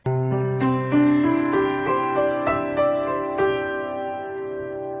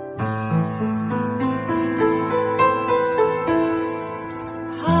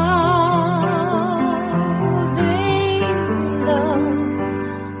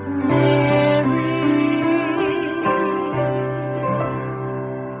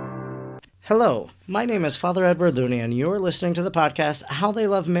Hello, my name is Father Edward Looney, and you're listening to the podcast How They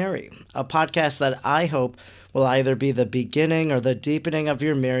Love Mary, a podcast that I hope will either be the beginning or the deepening of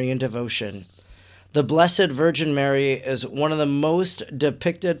your Marian devotion. The Blessed Virgin Mary is one of the most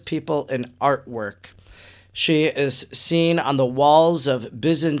depicted people in artwork. She is seen on the walls of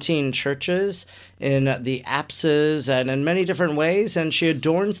Byzantine churches, in the apses, and in many different ways, and she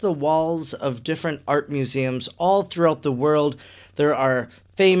adorns the walls of different art museums all throughout the world. There are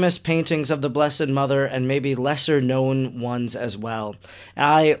famous paintings of the Blessed Mother and maybe lesser known ones as well.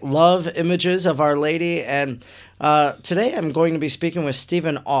 I love images of Our Lady, and today I'm going to be speaking with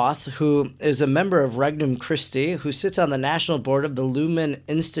Stephen Auth, who is a member of Regnum Christi, who sits on the national board of the Lumen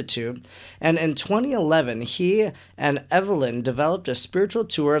Institute. And in 2011, he and Evelyn developed a spiritual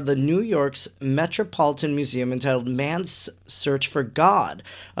tour of the New York's Metropolitan Museum entitled Man's Search for God,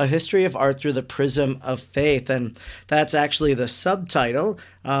 A History of Art Through the Prism of Faith. And that's actually the subtitle,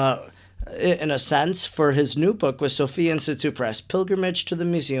 in a sense, for his new book with Sophia Institute Press, Pilgrimage to the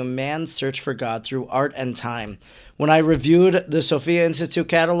Museum, Man's Search for God Through Art and Time. When I reviewed the Sophia Institute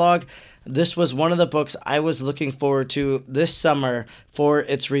catalog, this was one of the books I was looking forward to this summer for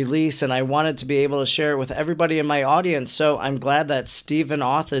its release, and I wanted to be able to share it with everybody in my audience. So I'm glad that Stephen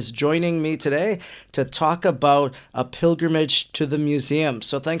Auth is joining me today to talk about a pilgrimage to the museum.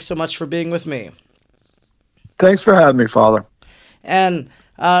 So thanks so much for being with me. Thanks for having me, Father. And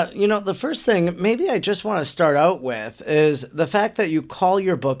the first thing maybe I just want to start out with is the fact that you call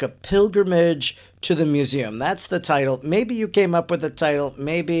your book A Pilgrimage to the Museum. That's the title. Maybe you came up with the title.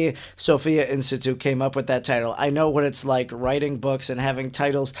 Maybe Sophia Institute came up with that title. I know what it's like writing books and having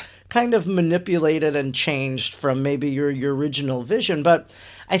titles kind of manipulated and changed from maybe your original vision. But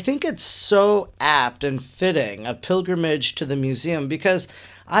I think it's so apt and fitting, A Pilgrimage to the Museum, because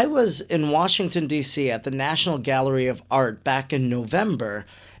I was in Washington, D.C. at the National Gallery of Art back in November,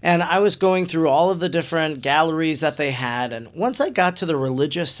 and I was going through all of the different galleries that they had, and once I got to the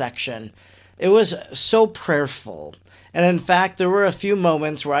religious section, it was so prayerful. And in fact, there were a few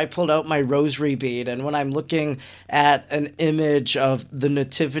moments where I pulled out my rosary bead, and when I'm looking at an image of the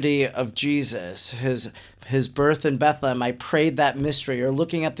nativity of Jesus, his birth in Bethlehem, I prayed that mystery, or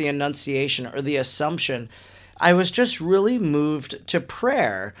looking at the Annunciation or the Assumption, I was just really moved to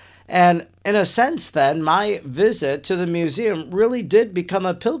prayer. And in a sense, then, my visit to the museum really did become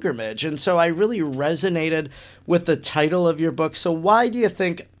a pilgrimage. And so I really resonated with the title of your book. So why do you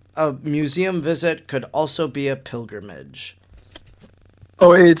think a museum visit could also be a pilgrimage?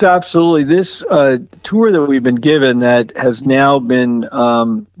 Oh, it's absolutely this tour that we've been given that has now been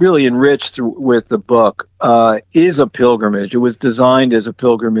really enriched with the book is a pilgrimage. It was designed as a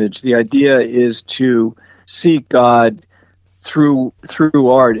pilgrimage. The idea is to seek God through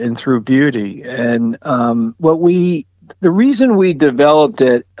art and through beauty. And the reason we developed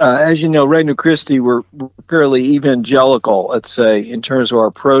it, as you know, Regnum Christi, we're fairly evangelical, let's say, in terms of our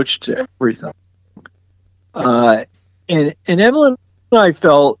approach to everything. And Evelyn and I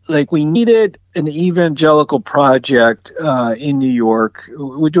felt like we needed an evangelical project in New York.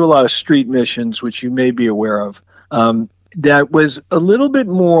 We do a lot of street missions, which you may be aware of. That was a little bit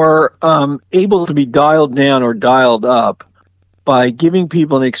more able to be dialed down or dialed up by giving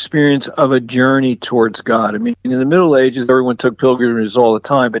people an experience of a journey towards God. I mean, in the Middle Ages, everyone took pilgrimages all the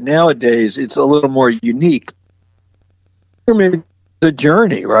time, but nowadays it's a little more unique. It's a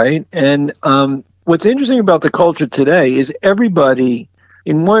journey, right? And what's interesting about the culture today is everybody,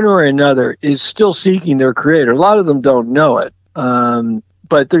 in one way or another, is still seeking their Creator. A lot of them don't know it.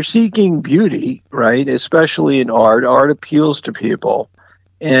 But they're seeking beauty, right? Especially in art. Art appeals to people.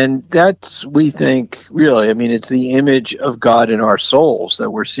 And that's, we think, really, I mean, it's the image of God in our souls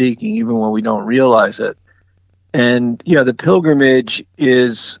that we're seeking, even when we don't realize it. And, the pilgrimage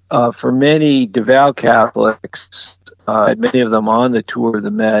is, for many devout Catholics, many of them on the tour of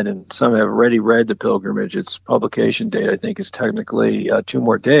the Med, and some have already read The Pilgrimage. Its publication date, I think, is technically 2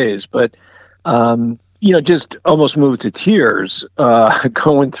 more days. But, just almost moved to tears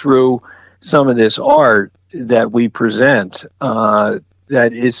going through some of this art that we present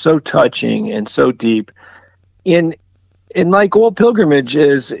that is so touching and so deep. And like all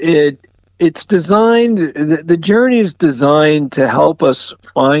pilgrimages, it's designed, the journey is designed to help us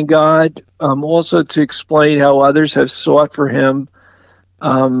find God, also to explain how others have sought for Him.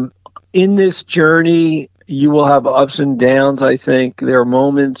 In this journey, you will have ups and downs, I think. There are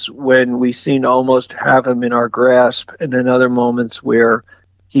moments when we seem to almost have Him in our grasp, and then other moments where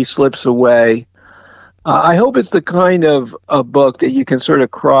He slips away. I hope it's the kind of a book that you can sort of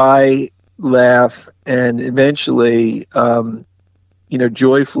cry, laugh, and eventually,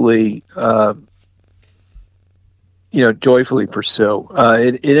 joyfully joyfully pursue.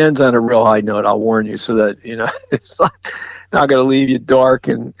 It ends on a real high note, I'll warn you, so that, it's not going to leave you dark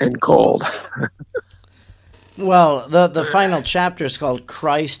and cold. Well, the final chapter is called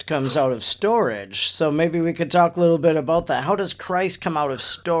Christ Comes Out of Storage. So maybe we could talk a little bit about that. How does Christ come out of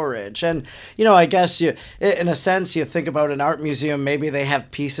storage? And, I guess in a sense, you think about an art museum, maybe they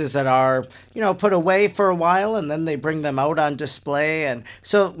have pieces that are, put away for a while and then they bring them out on display. And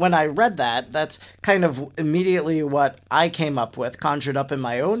so when I read that, that's kind of immediately what I came up with, conjured up in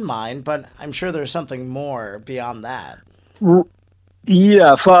my own mind, but I'm sure there's something more beyond that.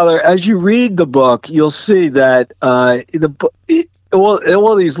 Yeah, Father, as you read the book, you'll see that all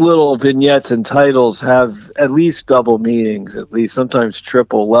these little vignettes and titles have at least double meanings, at least sometimes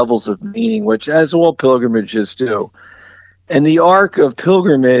triple levels of meaning, which as all pilgrimages do. And the arc of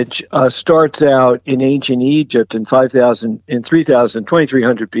pilgrimage starts out in ancient Egypt in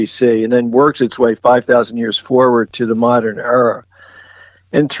 2300 BC, and then works its way 5,000 years forward to the modern era.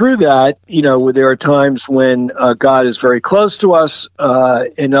 And through that, there are times when God is very close to us,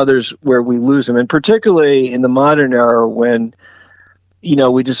 and others where we lose him. And particularly in the modern era when,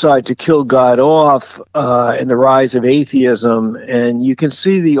 we decide to kill God off, and the rise of atheism. And you can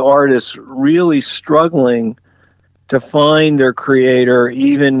see the artists really struggling to find their creator,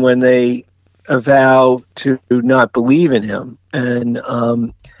 even when they avow to not believe in him. And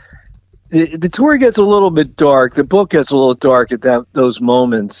the tour gets a little bit dark. The book gets a little dark at those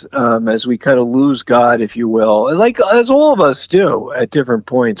moments, as we kind of lose God, if you will, as all of us do at different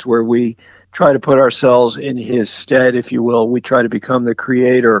points where we try to put ourselves in his stead, if you will. We try to become the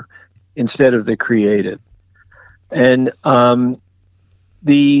creator instead of the created. And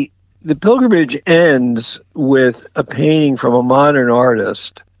the pilgrimage ends with a painting from a modern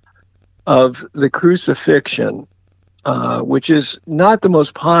artist of the crucifixion, which is not the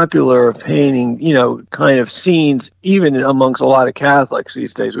most popular painting, kind of scenes, even amongst a lot of Catholics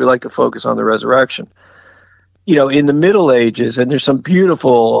these days. We like to focus on the resurrection. In the Middle Ages, and there's some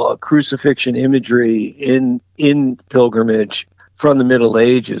beautiful crucifixion imagery in pilgrimage from the Middle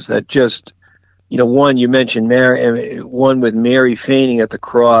Ages that just, one, you mentioned Mary, one with Mary fainting at the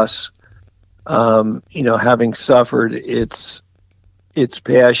cross, having suffered its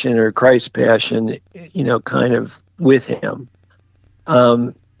passion, or Christ's passion, kind of with him.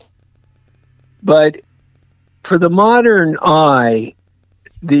 But for the modern eye,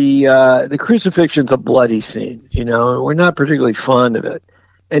 the crucifixion's a bloody scene. We're not particularly fond of it.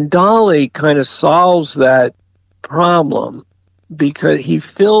 And Dali kind of solves that problem because he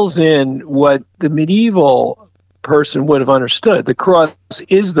fills in what the medieval person would have understood. The cross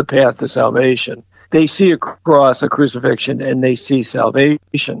is the path to salvation. They see a cross, a crucifixion, and they see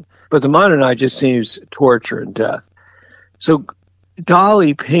salvation. But the modern eye just sees torture and death. So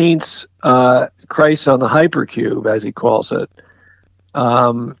Dali paints Christ on the hypercube, as he calls it,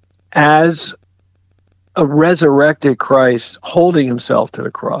 as a resurrected Christ holding himself to the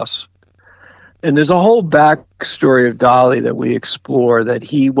cross. And there's a whole backstory of Dali that we explore, that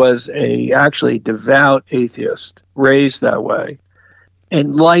he was actually devout atheist, raised that way.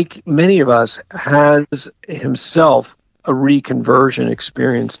 And like many of us, has himself a reconversion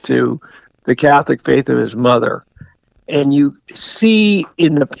experience to the Catholic faith of his mother. And you see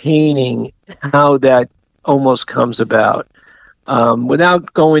in the painting how that almost comes about.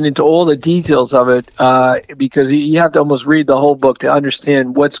 Without going into all the details of it, because you have to almost read the whole book to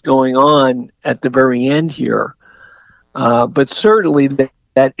understand what's going on at the very end here. But certainly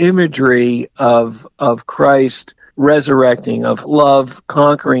that imagery of Christ resurrecting, of love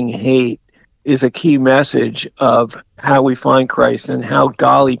conquering hate, is a key message of how we find Christ, and how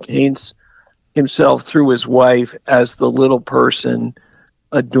Dali paints himself through his wife as the little person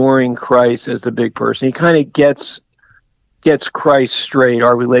adoring Christ as the big person. He kind of gets Christ straight,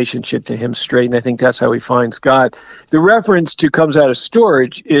 our relationship to him straight, and I think that's how he finds God. The reference to Comes Out of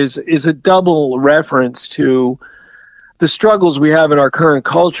Storage is a double reference to the struggles we have in our current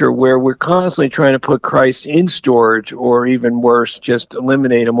culture, where we're constantly trying to put Christ in storage, or even worse, just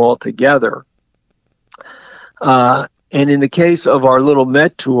eliminate him altogether. And in the case of our little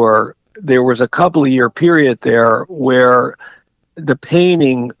Met tour, there was a couple of year period there where the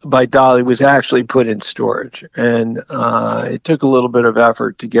painting by Dali was actually put in storage, and it took a little bit of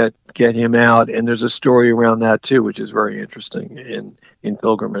effort to get him out. And there's a story around that too, which is very interesting in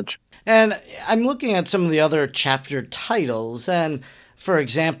pilgrimage. And I'm looking at some of the other chapter titles, and for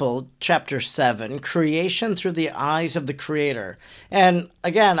example, chapter 7, Creation Through the Eyes of the Creator. And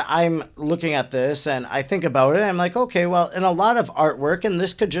again, I'm looking at this and I think about it, and I'm like, okay, well, in a lot of artwork, and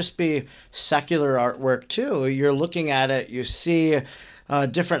this could just be secular artwork too, you're looking at it, you see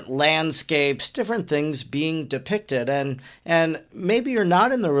different landscapes, different things being depicted. And maybe you're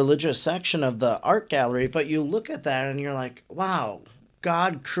not in the religious section of the art gallery, but you look at that and you're like, wow,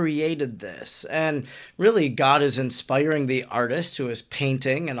 God created this. And really, God is inspiring the artist who is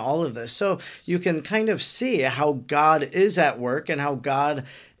painting and all of this. So you can kind of see how God is at work and how God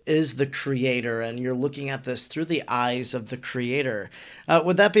is the creator, and you're looking at this through the eyes of the creator.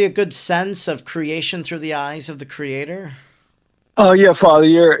 Would that be a good sense of creation through the eyes of the creator? Oh yeah, Father,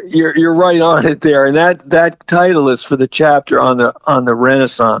 you're right on it there, and that title is for the chapter on the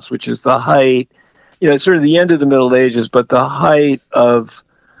Renaissance, which is the height, it's sort of the end of the Middle Ages, but the height of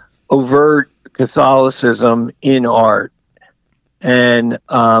overt Catholicism in art, and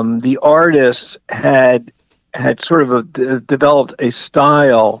the artists had sort of developed a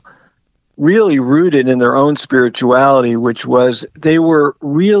style really rooted in their own spirituality, which was they were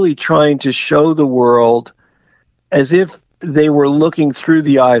really trying to show the world as if they were looking through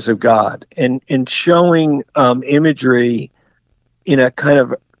the eyes of God, and showing imagery in a kind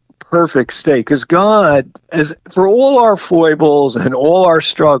of perfect state. Because God, as for all our foibles and all our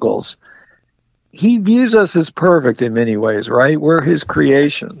struggles, he views us as perfect in many ways, right? We're his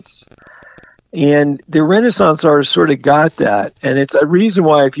creations. And the Renaissance artists sort of got that. And it's a reason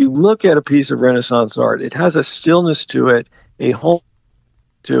why if you look at a piece of Renaissance art, it has a stillness to it, a whole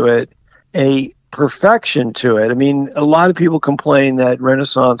to it, a perfection to it. I mean, a lot of people complain that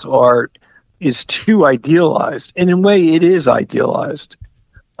Renaissance art is too idealized. And in a way, it is idealized.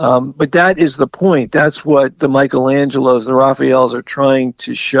 But that is the point. That's what the Michelangelos, the Raphaels are trying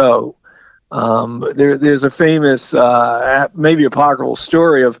to show. There's a famous, maybe apocryphal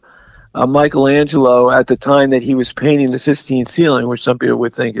story of Michelangelo at the time that he was painting the Sistine Ceiling, which some people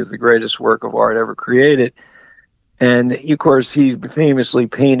would think is the greatest work of art ever created. And of course, he famously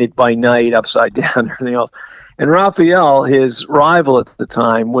painted by night, upside down, and everything else. And Raphael, his rival at the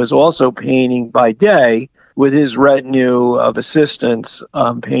time, was also painting by day with his retinue of assistants,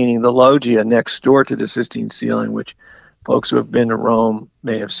 painting the loggia next door to the Sistine Ceiling, which folks who have been to Rome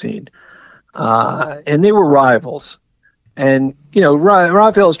may have seen. And they were rivals. And,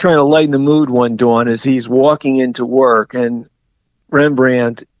 Raphael is trying to lighten the mood one dawn as he's walking into work, and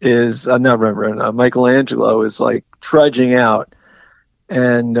Michelangelo is like trudging out.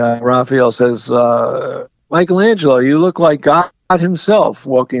 And Raphael says, Michelangelo, you look like God himself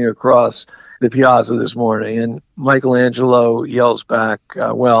walking across the piazza this morning. And Michelangelo yells back,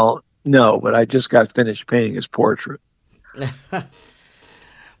 well, no, but I just got finished painting his portrait.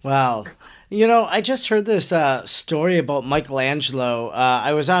 Wow. I just heard this story about Michelangelo.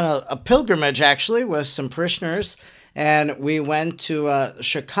 I was on a pilgrimage, actually, with some parishioners, and we went to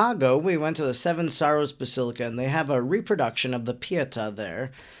Chicago. We went to the Seven Sorrows Basilica, and they have a reproduction of the Pietà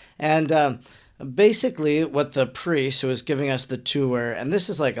there. And basically what the priest who was giving us the tour, and this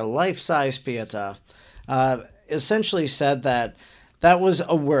is like a life-size Pietà, essentially said that was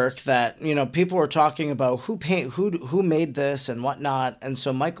a work that, people were talking about who made this and whatnot. And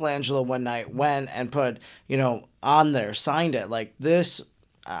so Michelangelo one night went and put, on there, signed it like this.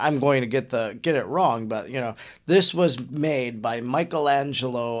 I'm going to get it wrong, but this was made by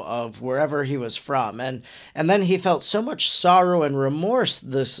Michelangelo of wherever he was from. And then he felt so much sorrow and remorse,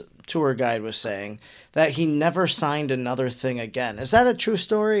 this tour guide was saying, that he never signed another thing again. Is that a true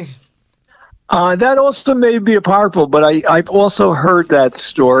story? That also may be apocryphal, but I've also heard that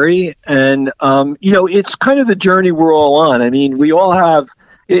story. And, it's kind of the journey we're all on. I mean, we all have,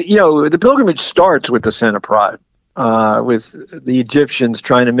 the pilgrimage starts with the sin of pride, with the Egyptians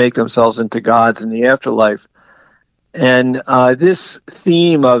trying to make themselves into gods in the afterlife. And this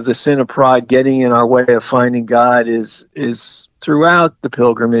theme of the sin of pride getting in our way of finding God is throughout the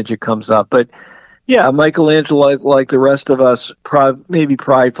pilgrimage, it comes up. But yeah, Michelangelo, like the rest of us, maybe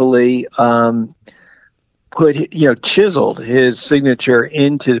pridefully, chiseled his signature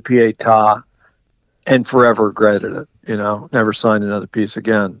into the Pietà and forever regretted it, never signed another piece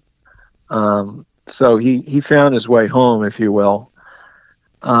again. So he found his way home, if you will.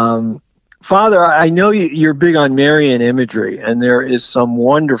 Father, I know you're big on Marian imagery, and there is some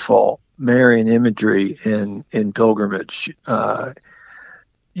wonderful Marian imagery in pilgrimage.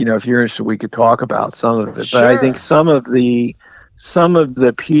 If you're interested, we could talk about some of it. Sure. But I think some of the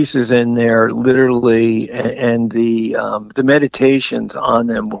pieces in there, literally, and the meditations on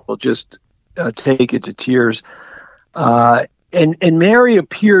them will just take it to tears. And Mary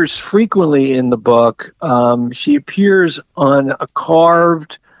appears frequently in the book. She appears on a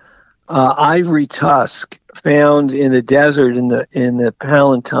carved ivory tusk found in the desert in the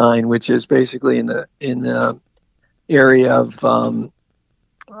Palatine, which is basically in the area of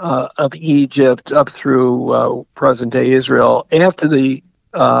of Egypt up through present-day Israel after the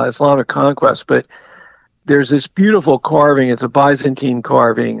Islamic conquest. But there's this beautiful carving. It's a Byzantine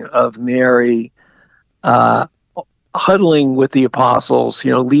carving of Mary huddling with the apostles,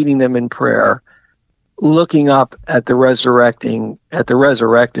 leading them in prayer, looking up at the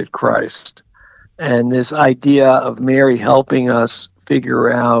resurrected Christ. And this idea of Mary helping us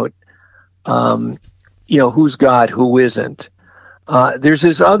figure out, who's God, who isn't. There's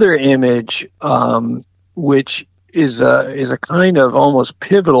this other image, which is a kind of almost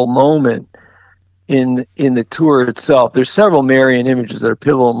pivotal moment in the tour itself. There's several Marian images that are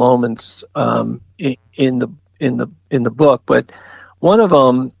pivotal moments in the book, but one of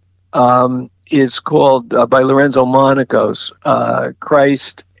them is called by Lorenzo Monaco's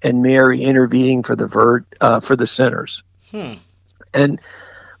Christ and Mary intervening for the sinners. And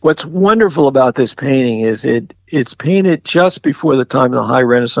what's wonderful about this painting is it's painted just before the time of the High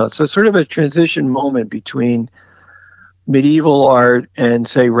Renaissance. So sort of a transition moment between medieval art and,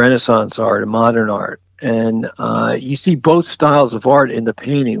 say, Renaissance art and modern art. And you see both styles of art in the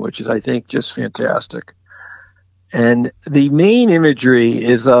painting, which is, I think, just fantastic. And the main imagery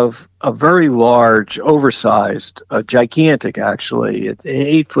is of a very large, oversized, gigantic, actually, it's an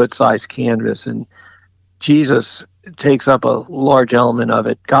 8-foot size canvas. And Jesus takes up a large element of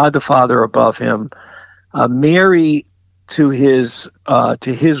it. God the Father above him, Mary to his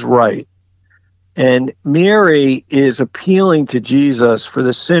right, and Mary is appealing to Jesus for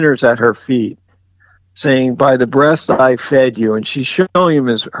the sinners at her feet, saying, "By the breast I fed you," and she's showing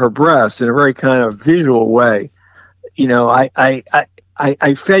him her breast in a very kind of visual way. I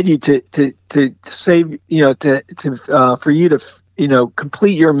fed you to save, for you to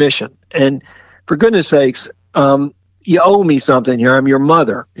complete your mission, and for goodness sakes. You owe me something here. I'm your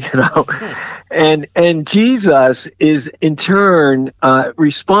mother, and Jesus is in turn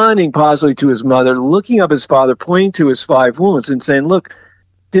responding positively to his mother, looking up his father, pointing to his 5 wounds and saying, "Look,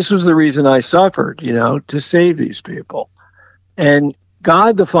 this was the reason I suffered, to save these people." And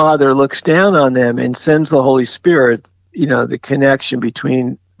God the Father looks down on them and sends the Holy Spirit, the connection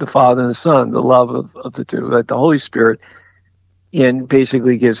between the Father and the Son, the love of the two, that the Holy Spirit, and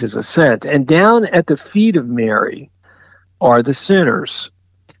basically gives his assent. And down at the feet of Mary are the sinners.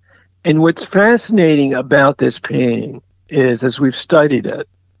 And what's fascinating about this painting is, as we've studied it,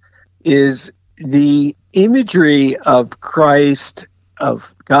 is the imagery of Christ,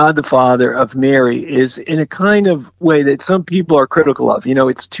 of God the Father, of Mary, is in a kind of way that some people are critical of.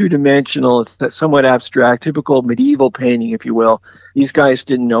 It's two-dimensional, it's that somewhat abstract, typical medieval painting, if you will. These guys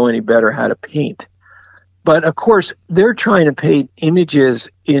didn't know any better how to paint. But of course, they're trying to paint images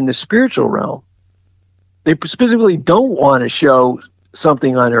in the spiritual realm. They specifically don't want to show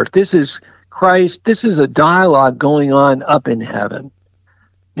something on earth. This is Christ. This is a dialogue going on up in heaven.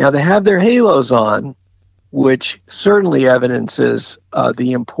 Now, they have their halos on, which certainly evidences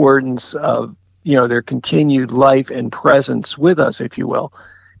the importance of, their continued life and presence with us, if you will.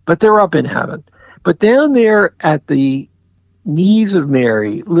 But they're up in heaven. But down there at the knees of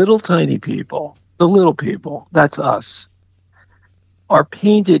Mary, little tiny people, the little people, that's us, are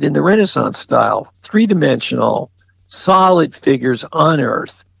painted in the Renaissance style, 3-dimensional, solid figures on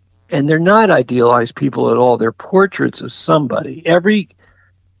earth. And they're not idealized people at all. They're portraits of somebody. Every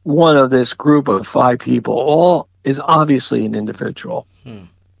one of this group of 5 people all is obviously an individual.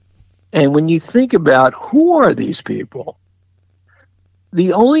 And when you think about who are these people,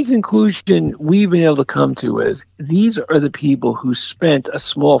 the only conclusion we've been able to come to is these are the people who spent a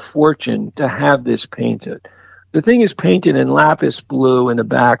small fortune to have this painted. The thing is painted in lapis blue in the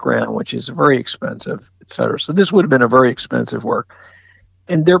background, which is very expensive, etc. So this would have been a very expensive work.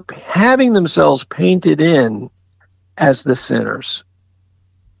 And they're having themselves painted in as the sinners.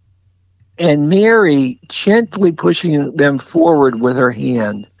 And Mary gently pushing them forward with her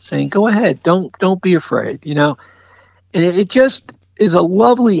hand, saying, "Go ahead, don't be afraid," And it just is a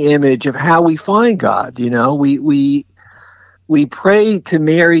lovely image of how we find God. We pray to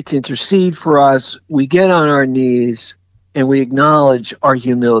Mary to intercede for us. We get on our knees and we acknowledge our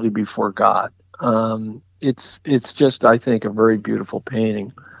humility before God. It's just, I think, a very beautiful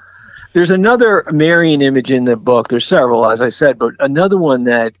painting. There's another Marian image in the book. There's several, as I said, but another one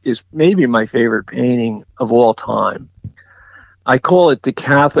that is maybe my favorite painting of all time. I call it the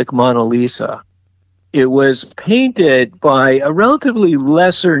Catholic Mona Lisa. It was painted by a relatively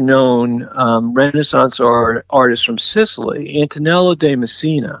lesser-known Renaissance artist from Sicily, Antonello de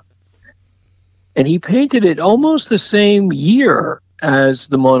Messina. And he painted it almost the same year as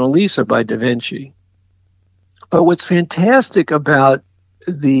the Mona Lisa by Da Vinci. But what's fantastic about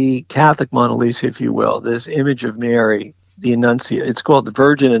the Catholic Mona Lisa, if you will, this image of Mary the Annunciate. It's called the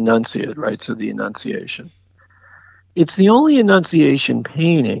Virgin Annunciate, right? So the Annunciation. It's the only Annunciation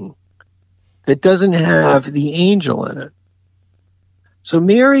painting that doesn't have the angel in it. So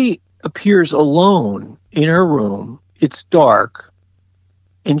Mary appears alone in her room. It's dark,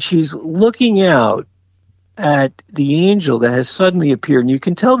 and she's looking out at the angel that has suddenly appeared. And you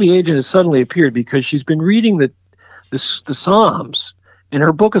can tell the angel has suddenly appeared because she's been reading the Psalms, and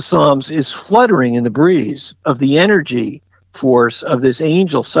her book of Psalms is fluttering in the breeze of the energy force of this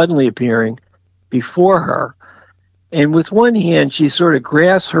angel suddenly appearing before her. And with one hand, she sort of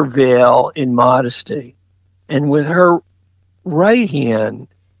grasps her veil in modesty. And with her right hand,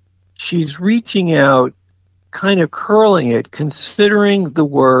 she's reaching out, kind of curling it, considering the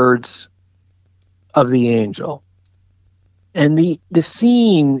words of the angel. And the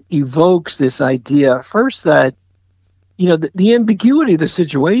scene evokes this idea, first, that, you know, the ambiguity of the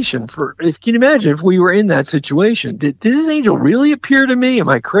situation. If you can imagine if we were in that situation, did this angel really appear to me? Am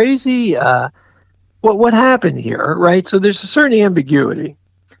I crazy? What happened here, right? So there's a certain ambiguity.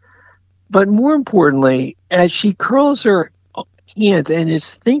 But more importantly, as she curls her hands and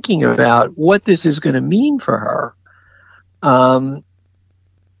is thinking about what this is going to mean for her,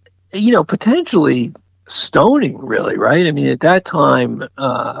 you know, potentially stoning, really, right? I mean, at that time,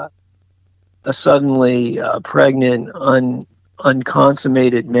 a suddenly pregnant,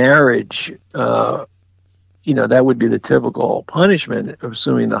 unconsummated marriage, you know, that would be the typical punishment,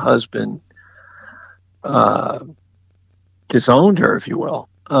 assuming the husband disowned her, if you will.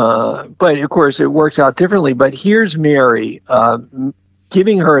 But of course, it works out differently. But here's Mary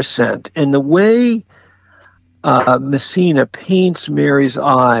giving her assent, and the way Messina paints Mary's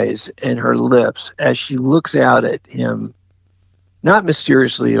eyes and her lips as she looks out at him, not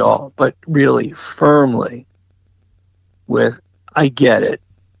mysteriously at all, but really firmly, with, I get it.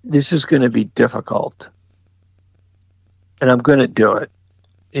 This is going to be difficult, and I'm going to do it.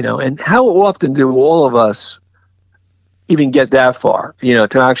 You know, and how often do all of us even get that far, you know,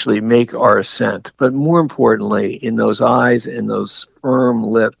 to actually make our assent? But more importantly, in those eyes and those firm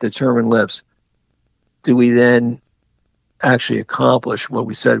determined lips, do we then actually accomplish what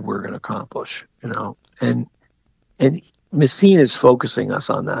we said we're going to accomplish, you know? And Messina is focusing us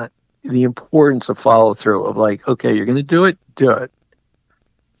on that, the importance of follow through, of like, okay, you're going to do it, do it.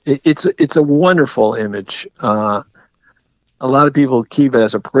 It's a wonderful image. A lot of people keep it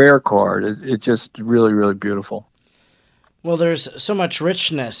as a prayer card. It's just really, really beautiful. Well, there's so much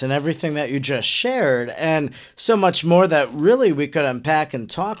richness in everything that you just shared, and so much more that really we could unpack and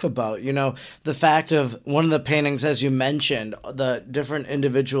talk about. You know, the fact of one of the paintings, as you mentioned, the different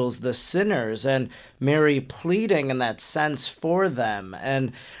individuals, the sinners, and Mary pleading in that sense for them.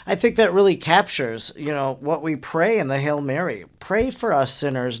 And I think that really captures, you know, what we pray in the Hail Mary. Pray for us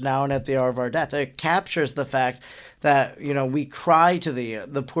sinners now and at the hour of our death. It captures the fact that, you know, we cry to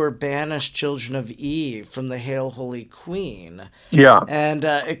the poor banished children of Eve from the Hail Holy Queen. Yeah. And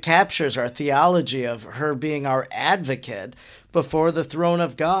it captures our theology of her being our advocate before the throne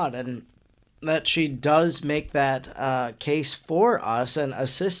of God, and that she does make that case for us and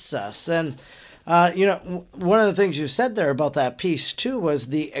assists us. And, you know, one of the things you said there about that piece, too, was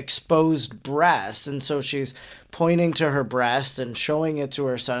the exposed breast. And so she's pointing to her breast and showing it to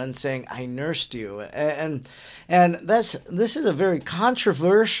her son and saying, I nursed you. And this is a very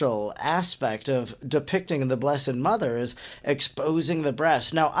controversial aspect of depicting the Blessed Mother, is exposing the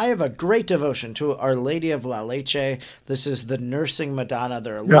breast. Now, I have a great devotion to Our Lady of La Leche. This is the nursing Madonna.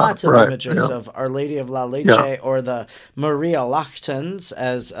 There are lots of images of Our Lady of La Leche, or the Maria Lactans,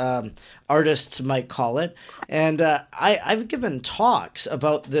 as artists might call it. And I've given talks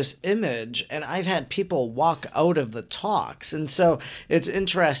about this image, and I've had people walk out of the talks. And so it's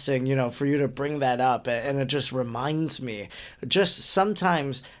interesting, you know, for you to bring that up, and it just reminds me just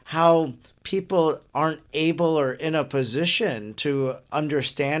sometimes how people aren't able or in a position to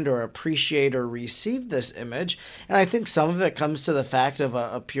understand or appreciate or receive this image. And I think some of it comes to the fact of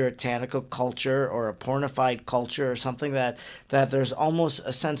a puritanical culture or a pornified culture, or something that there's almost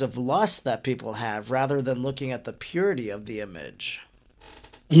a sense of lust that people have rather than looking at the purity of the image.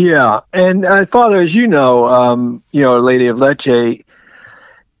 Yeah. And Father, as you know, Our Lady of Leche,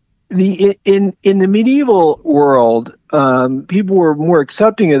 in the medieval world, people were more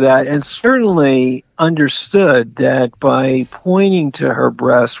accepting of that, and certainly understood that by pointing to her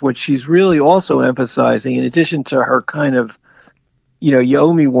breast, what she's really also emphasizing, in addition to her kind of, you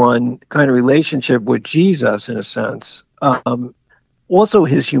owe me one kind of relationship with Jesus, in a sense, also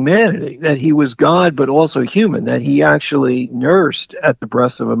his humanity, that he was God but also human, that he actually nursed at the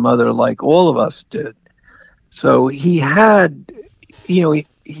breast of a mother like all of us did. So he had,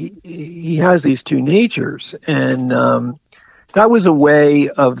 he has these two natures, and that was a way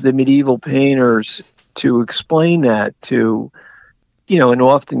of the medieval painters to explain that to, in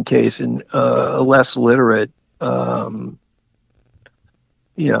often case, in a less literate,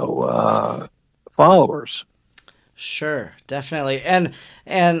 followers. Sure, definitely. And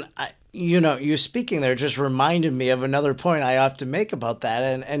you speaking there just reminded me of another point I often make about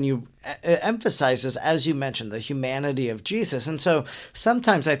that, and it emphasizes, as you mentioned, the humanity of Jesus. And so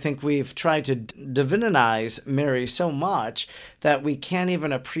sometimes I think we've tried to divinize Mary so much that we can't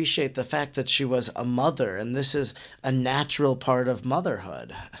even appreciate the fact that she was a mother, and this is a natural part of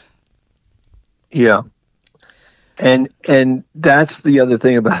motherhood. Yeah. And that's the other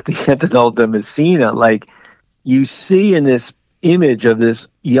thing about the Antonella Messina. Like, you see in this image of this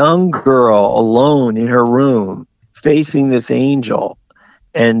young girl alone in her room facing this angel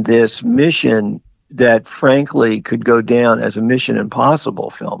and this mission that frankly could go down as a Mission Impossible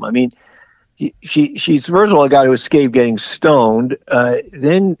film. I mean, she's first of all got to escape getting stoned.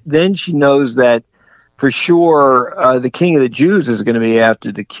 Then she knows that for sure the king of the Jews is going to be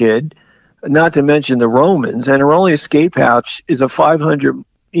after the kid, not to mention the Romans, and her only escape hatch is a 500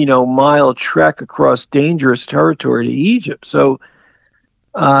 mile trek across dangerous territory to Egypt. So,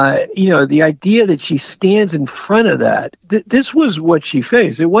 the idea that she stands in front of that, this was what she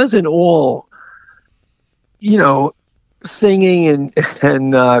faced. It wasn't all, singing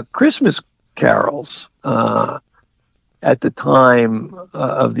and Christmas carols at the time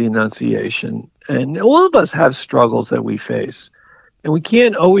of the Annunciation. And all of us have struggles that we face. And we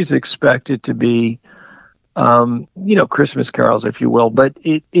can't always expect it to be, Christmas carols, if you will. But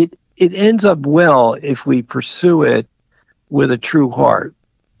it ends up well if we pursue it with a true heart.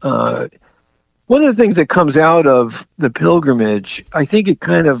 One of the things that comes out of the pilgrimage, I think it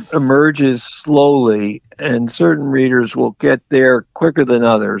kind of emerges slowly, and certain readers will get there quicker than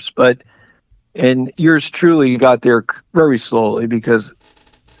others. And yours truly got there very slowly because,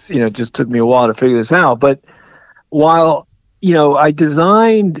 it just took me a while to figure this out. But while I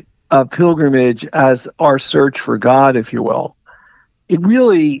designed a pilgrimage as our search for God, if you will,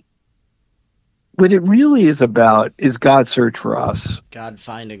 what it really is about is God's search for us. God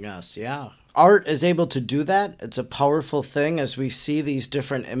finding us, yeah. Art is able to do that. It's a powerful thing. As we see these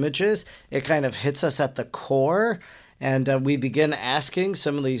different images, it kind of hits us at the core, and we begin asking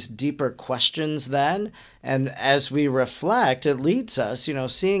some of these deeper questions then. And as we reflect, it leads us,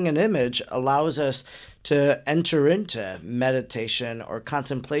 seeing an image allows us to enter into meditation or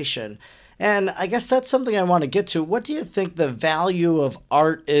contemplation. And I guess that's something I want to get to. What do you think the value of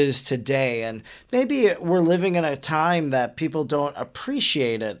art is today? And maybe we're living in a time that people don't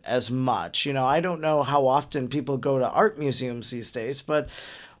appreciate it as much. I don't know how often people go to art museums these days, but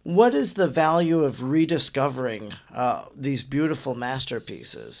what is the value of rediscovering these beautiful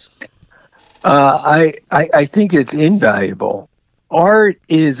masterpieces? I think it's invaluable. Art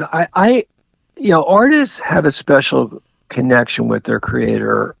is, artists have a special connection with their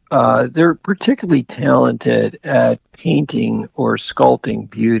creator. They're particularly talented at painting or sculpting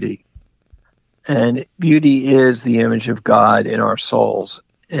beauty. And beauty is the image of God in our souls.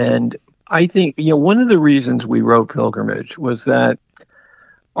 And I think, one of the reasons we wrote Pilgrimage was that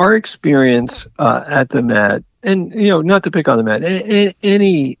our experience at the Met, and, not to pick on the Met,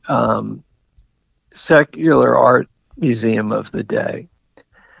 any secular art museum of the day,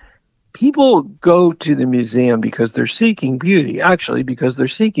 people go to the museum because they're seeking beauty, actually because they're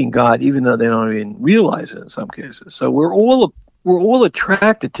seeking God, even though they don't even realize it in some cases. So we're all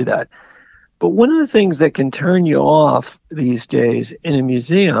attracted to that. But one of the things that can turn you off these days in a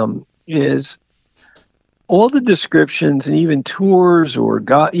museum is all the descriptions and even tours or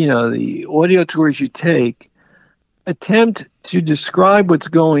the audio tours you take attempt to describe what's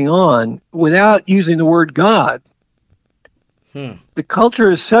going on without using the word God. The culture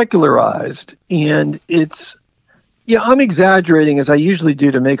is secularized, and it's, I'm exaggerating as I usually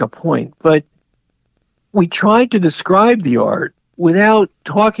do to make a point, but we try to describe the art without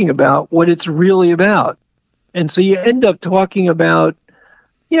talking about what it's really about. And so you end up talking about,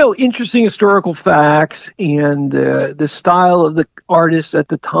 interesting historical facts and the style of the artist at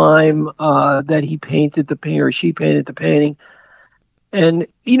the time that he painted the painting or she painted the painting. And,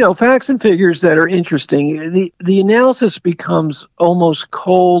 facts and figures that are interesting. The analysis becomes almost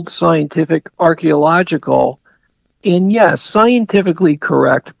cold, scientific, archaeological, and yes, scientifically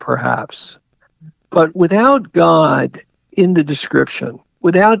correct, perhaps. But without God in the description,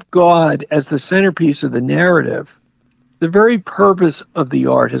 without God as the centerpiece of the narrative, the very purpose of the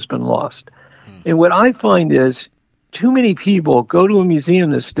art has been lost. And what I find is too many people go to a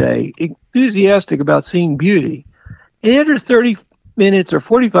museum this day enthusiastic about seeing beauty, and after 30 minutes or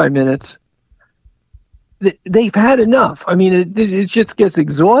 45 minutes, they've had enough. I mean, it just gets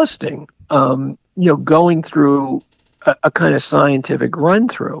exhausting, going through a kind of scientific run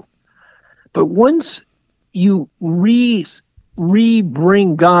through. But once you bring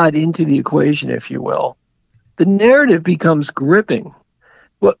God into the equation, if you will, the narrative becomes gripping.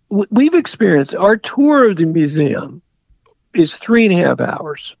 What we've experienced, our tour of the museum is 3.5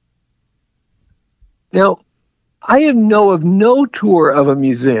 hours. Now, I know of no tour of a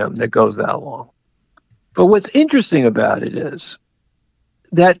museum that goes that long. But what's interesting about it is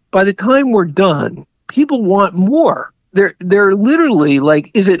that by the time we're done, people want more. They're literally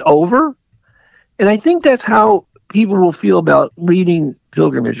like, is it over? And I think that's how people will feel about reading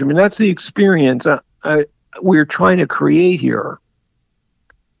Pilgrimage. I mean, that's the experience we're trying to create here,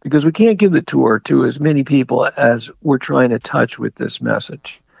 because we can't give the tour to as many people as we're trying to touch with this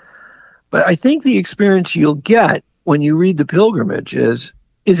message. But I think the experience you'll get when you read the Pilgrimage is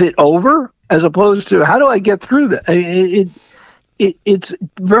it over? As opposed to, how do I get through that? It's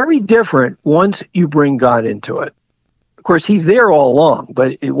very different once you bring God into it. Of course, he's there all along,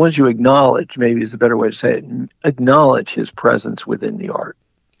 but once you acknowledge, maybe is the better way to say it, acknowledge his presence within the art.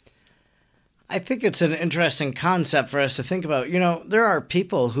 I think it's an interesting concept for us to think about. There are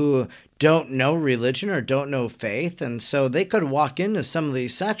people who don't know religion or don't know faith, and so they could walk into some of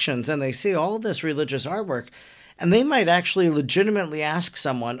these sections and they see all this religious artwork, and they might actually legitimately ask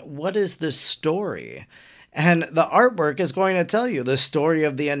someone, what is this story? And the artwork is going to tell you the story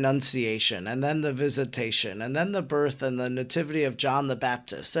of the Annunciation, and then the Visitation, and then the birth and the nativity of John the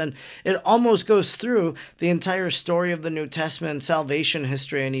Baptist. And it almost goes through the entire story of the New Testament, salvation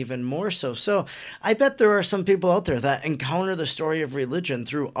history, and even more so. So I bet there are some people out there that encounter the story of religion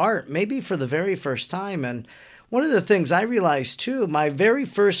through art, maybe for the very first time. And one of the things I realized, too, my very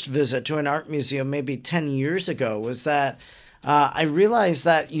first visit to an art museum maybe 10 years ago was that I realized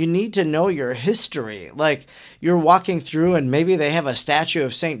that you need to know your history. Like, you're walking through and maybe they have a statue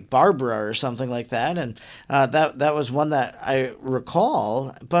of St. Barbara or something like that. And that was one that I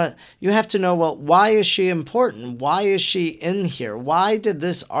recall. But you have to know, well, why is she important? Why is she in here? Why did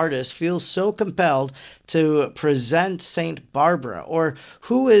this artist feel so compelled to present St. Barbara? Or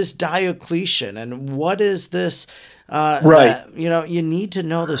who is Diocletian? And what is this? Right. That, you need to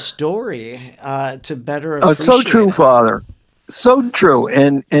know the story to better appreciate. Oh, it's so true, Father. So true.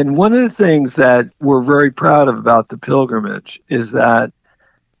 And one of the things that we're very proud of about the Pilgrimage is that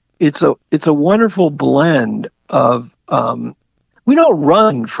it's a wonderful blend of we don't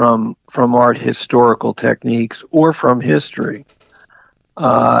run from art historical techniques or from history.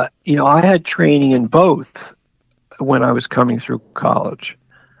 I had training in both when I was coming through college.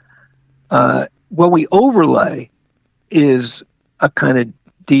 What we overlay is a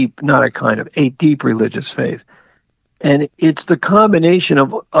deep religious faith. And it's the combination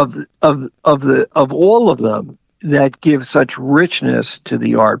of all of them that give such richness to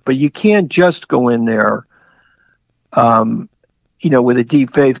the art. But you can't just go in there, with a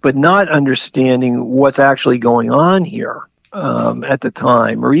deep faith, but not understanding what's actually going on here at the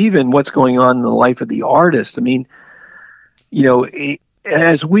time, or even what's going on in the life of the artist. I mean,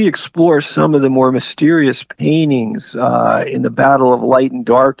 as we explore some of the more mysterious paintings in the Battle of Light and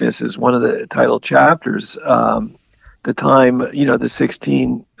Darkness is one of the title chapters. The time, the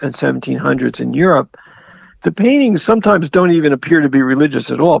 16 and 1700s in Europe, the paintings sometimes don't even appear to be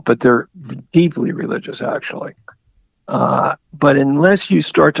religious at all, but they're deeply religious, actually. But unless you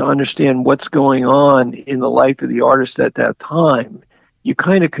start to understand what's going on in the life of the artist at that time, you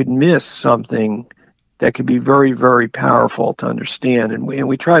kind of could miss something that could be very, very powerful to understand. And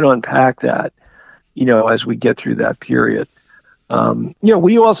we try to unpack that, as we get through that period.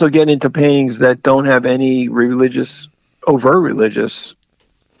 We also get into paintings that don't have any overt religious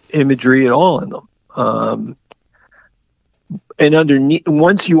imagery at all in them. And underneath,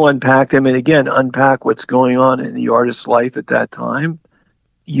 once you unpack them, and again, unpack what's going on in the artist's life at that time,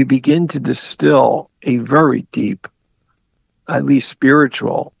 you begin to distill a very deep, at least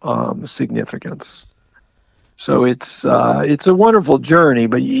spiritual, significance. So it's a wonderful journey,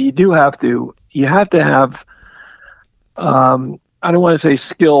 but you have to have, I don't want to say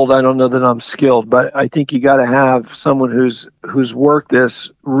skilled. I don't know that I'm skilled, but I think you got to have someone who's worked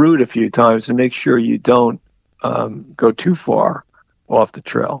this route a few times to make sure you don't go too far off the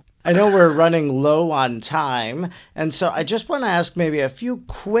trail. I know we're running low on time, and so I just want to ask maybe a few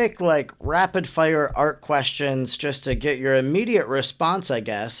quick, rapid fire art questions just to get your immediate response, I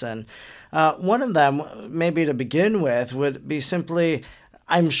guess. And one of them, maybe to begin with, would be simply,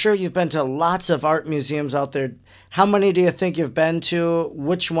 I'm sure you've been to lots of art museums out there. How many do you think you've been to?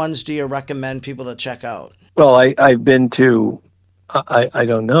 Which ones do you recommend people to check out? Well, I've been to I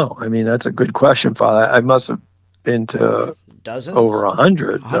don't know. I mean, that's a good question, Father. I must have been to Dozens? over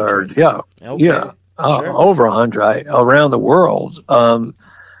 100, or Hundreds? yeah, Okay, sure. over 100 around the world.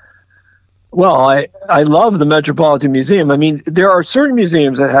 Well, I love the Metropolitan Museum. I mean, there are certain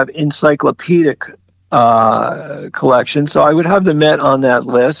museums that have encyclopedic collections, so I would have the Met on that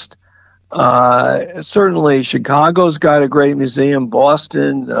list. Certainly, Chicago's got a great museum.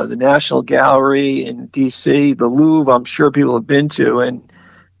 Boston, the National Gallery in D.C., the Louvre, I'm sure people have been to, and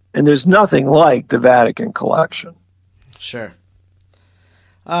there's nothing like the Vatican collection. Sure.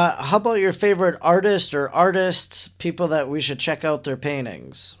 How about your favorite artist or artists, people that we should check out their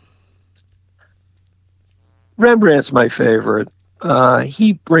paintings? Rembrandt's my favorite.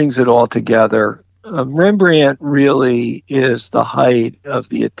 He brings it all together. Rembrandt really is the height of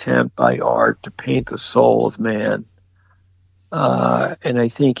the attempt by art to paint the soul of man. And I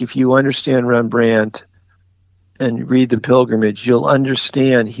think if you understand Rembrandt and read The Pilgrimage, you'll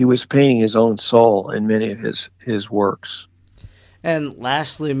understand he was painting his own soul in many of his works. And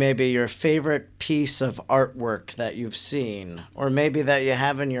lastly, maybe your favorite piece of artwork that you've seen, or maybe that you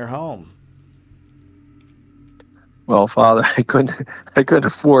have in your home. Well, Father, I couldn't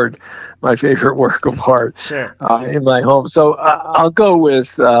afford my favorite work of art Sure. In my home, so I'll go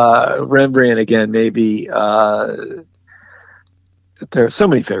with Rembrandt again. Maybe there are so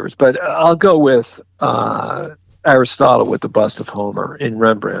many favorites, but I'll go with Aristotle with the bust of Homer in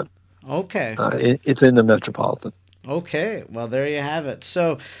Rembrandt. Okay. It's in the Metropolitan. Okay, well, there you have it.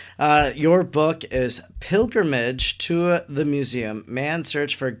 So, your book is Pilgrimage to the Museum, Man's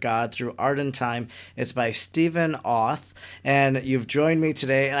Search for God Through Art and Time. It's by Stephen Auth, and you've joined me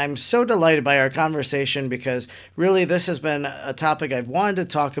today, and I'm so delighted by our conversation because really this has been a topic I've wanted to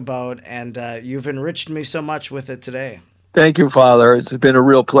talk about, and you've enriched me so much with it today. Thank you, Father. It's been a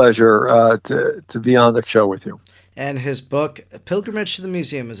real pleasure to be on the show with you. And his book, Pilgrimage to the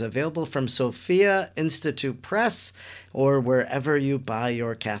Museum, is available from Sophia Institute Press or wherever you buy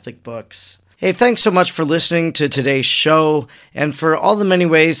your Catholic books. Hey, thanks so much for listening to today's show and for all the many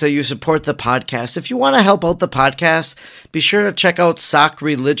ways that you support the podcast. If you want to help out the podcast, be sure to check out Sock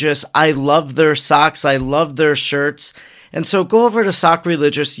Religious. I love their socks. I love their shirts. And so go over to Sock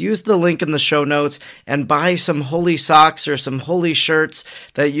Religious, use the link in the show notes, and buy some holy socks or some holy shirts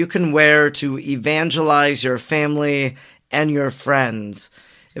that you can wear to evangelize your family and your friends.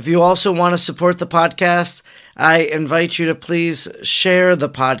 If you also want to support the podcast, I invite you to please share the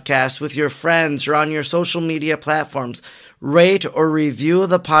podcast with your friends or on your social media platforms. Rate or review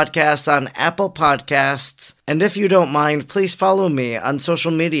the podcast on Apple Podcasts. And if you don't mind, please follow me on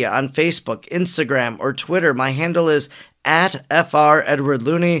social media on Facebook, Instagram, or Twitter. My handle is @FR Edward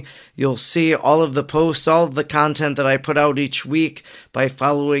Looney. You'll see all of the posts, all of the content that I put out each week by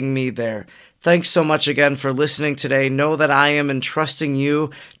following me there. Thanks so much again for listening today. Know that I am entrusting you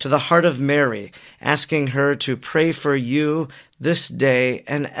to the heart of Mary, asking her to pray for you this day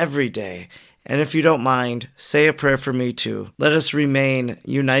and every day. And if you don't mind, say a prayer for me too. Let us remain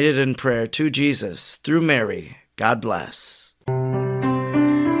united in prayer to Jesus through Mary. God bless.